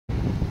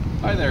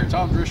Hi there,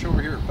 Tom Drish over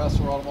here at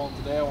Silverado Mall, and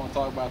today I want to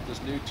talk about this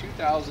new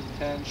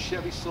 2010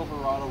 Chevy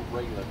Silverado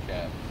regular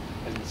cab.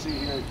 As you can see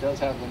here, it does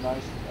have the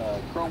nice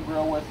chrome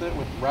grille with it,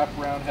 with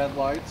wraparound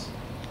headlights.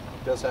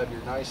 It does have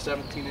your nice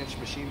 17-inch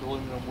machined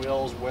aluminum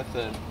wheels with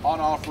an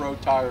on-off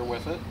road tire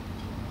with it.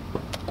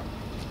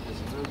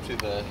 As you move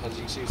to as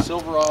you can see,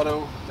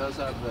 Silverado does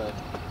have the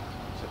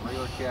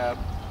regular cab.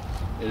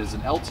 It is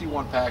an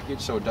LT1 package,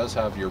 so it does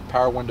have your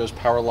power windows,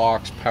 power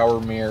locks, power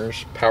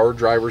mirrors, power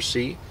driver's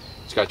seat.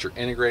 It's got your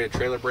integrated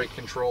trailer brake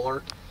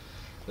controller.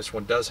 This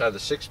one does have the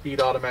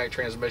 6-speed automatic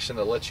transmission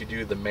that lets you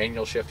do the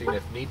manual shifting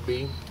if need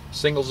be.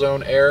 Single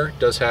zone air,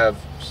 does have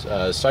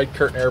side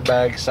curtain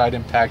airbags, side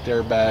impact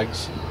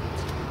airbags.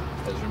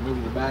 As we move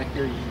to the back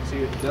here, you can see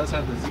it does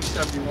have the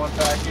Z71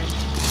 package.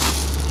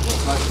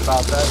 What's nice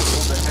about that is a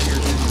little bit heavier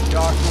duty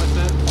shock with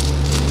it.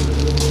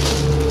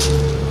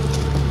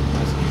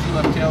 This easy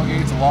lift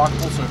tailgate's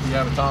lockable, so if you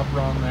have a topper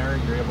on there,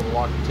 you're able to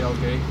lock the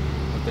tailgate.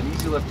 With an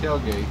easy lift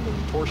tailgate,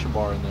 there's a torsion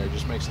bar in there, it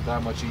just makes it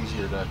that much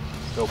easier to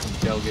open the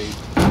tailgate.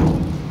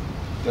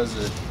 It does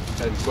it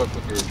equipped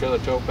with your trailer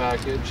tow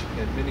package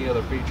and many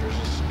other features.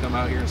 Just come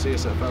out here and see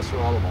us at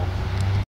Silverado Mall.